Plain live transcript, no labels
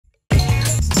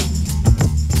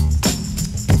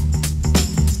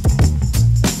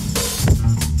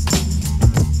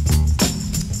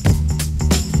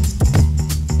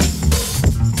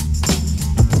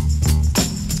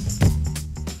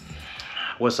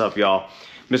What's up, y'all?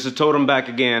 Mr. Totem back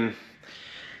again.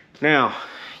 Now,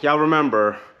 y'all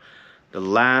remember the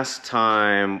last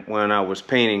time when I was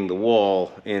painting the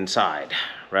wall inside,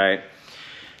 right?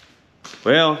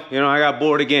 Well, you know, I got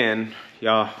bored again.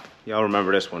 Y'all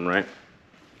remember this one, right?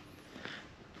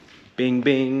 Bing,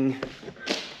 bing,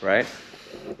 right?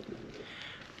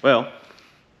 Well,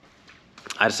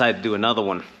 I decided to do another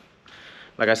one.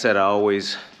 Like I said, I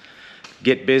always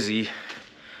get busy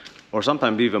or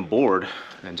sometimes even bored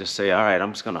and just say, all right,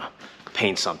 I'm just gonna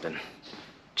paint something.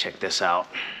 Check this out.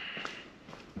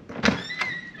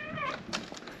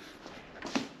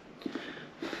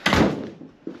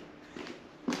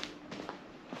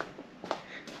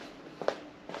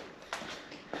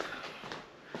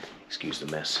 Excuse the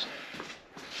mess.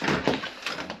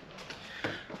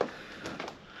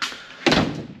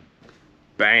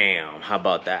 Bam, how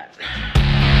about that?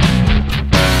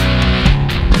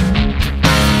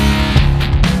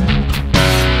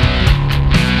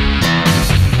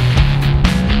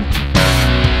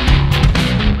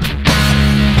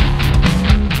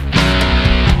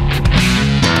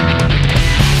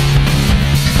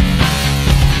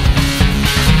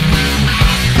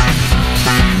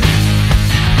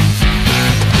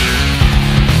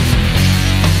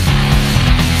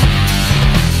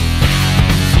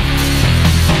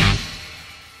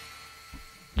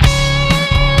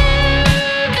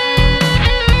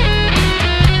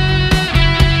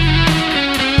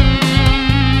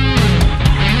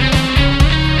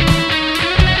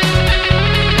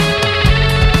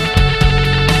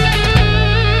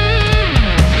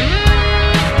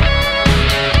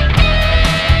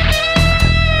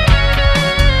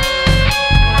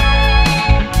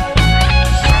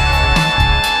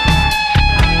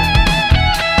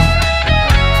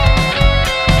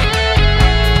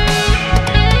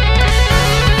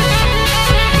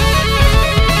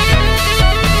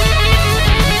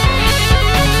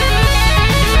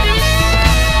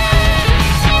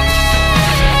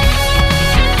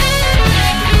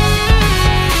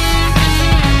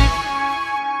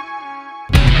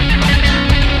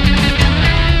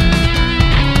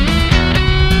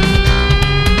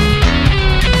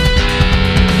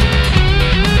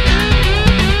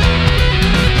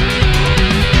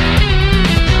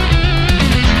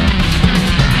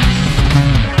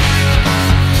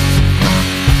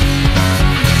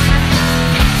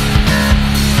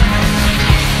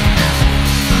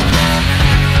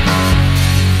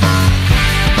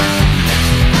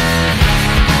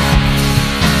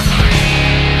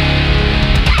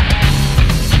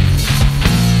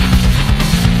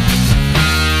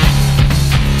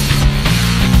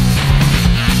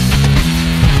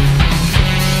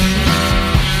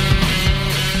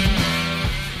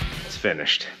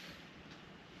 Finished.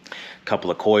 A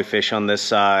couple of koi fish on this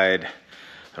side,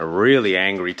 a really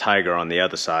angry tiger on the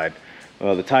other side.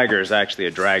 Well, the tiger is actually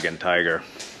a dragon tiger,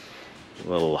 a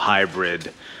little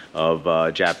hybrid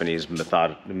of Japanese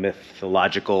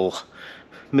mythological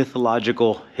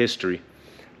history.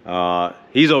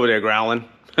 He's over there growling.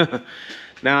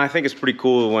 Now I think it's pretty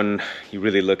cool when you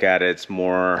really look at it. It's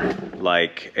more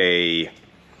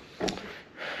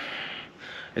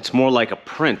like a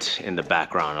print in the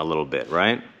background a little bit,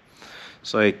 right?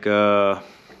 It's like kind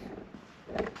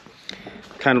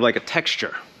of like a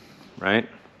texture, right?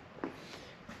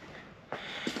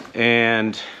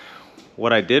 And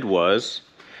what I did was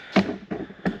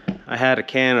I had a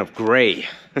can of gray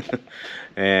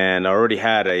and I already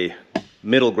had a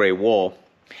middle gray wall,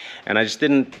 and I just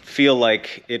didn't feel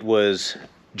like it was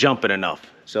jumping enough.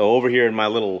 So over here in my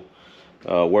little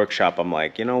workshop, I'm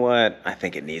like, you know what? I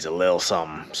think it needs a little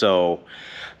something. So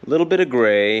a little bit of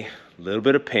gray, a little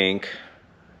bit of pink.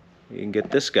 You can get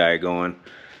this guy going.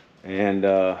 And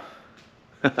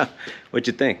what'd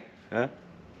you think? Huh?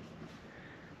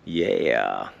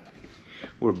 Yeah.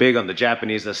 We're big on the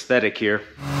Japanese aesthetic here.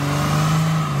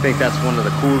 I think that's one of the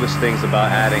coolest things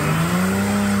about adding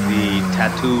the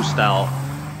tattoo style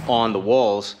on the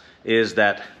walls is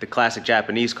that the classic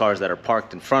Japanese cars that are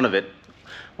parked in front of it,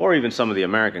 or even some of the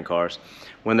American cars,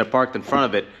 when they're parked in front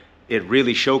of it, it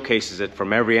really showcases it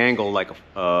from every angle, like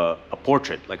a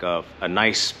portrait, like a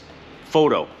nice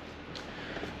photo.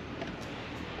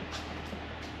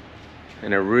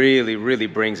 And it really, really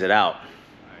brings it out.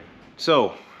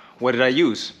 So, what did I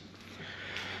use?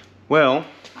 Well,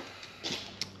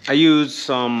 I used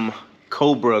some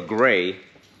Cobra Gray.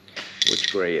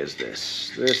 Which gray is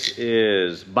this? This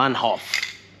is Bahnhof,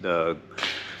 the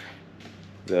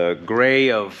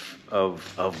gray of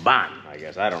Bahn, I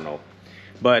guess, I don't know.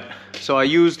 But, so I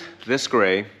used this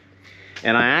gray,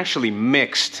 and I actually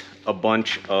mixed a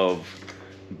bunch of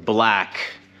black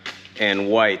and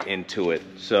white into it.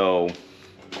 So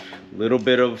A little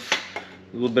bit of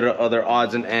other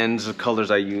odds and ends of colors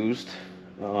I used.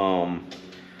 And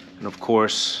of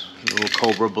course, a little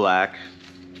Cobra Black.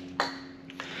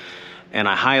 And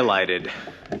I highlighted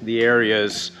the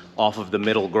areas off of the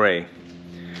middle gray.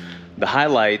 The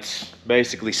highlights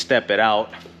basically step it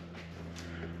out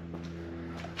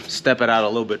a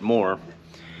little bit more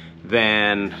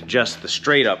than just the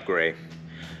straight up gray.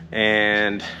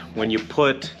 And when you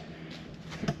put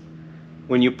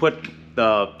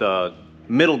the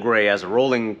middle gray as a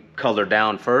rolling color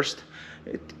down first,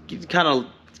 it kind of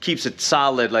keeps it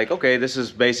solid, like, okay, this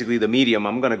is basically the medium.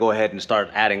 I'm gonna go ahead and start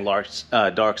adding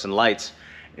darks and lights.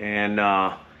 And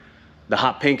the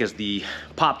hot pink is the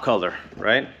pop color,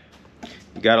 right?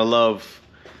 You gotta love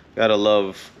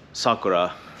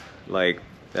Sakura. Like,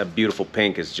 that beautiful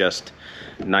pink is just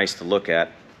nice to look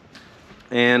at.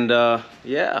 And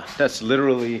yeah, that's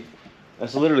literally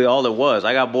all it was.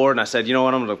 I got bored and I said, you know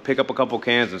what, I'm gonna pick up a couple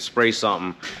cans and spray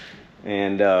something.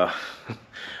 And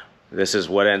this is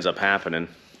what ends up happening.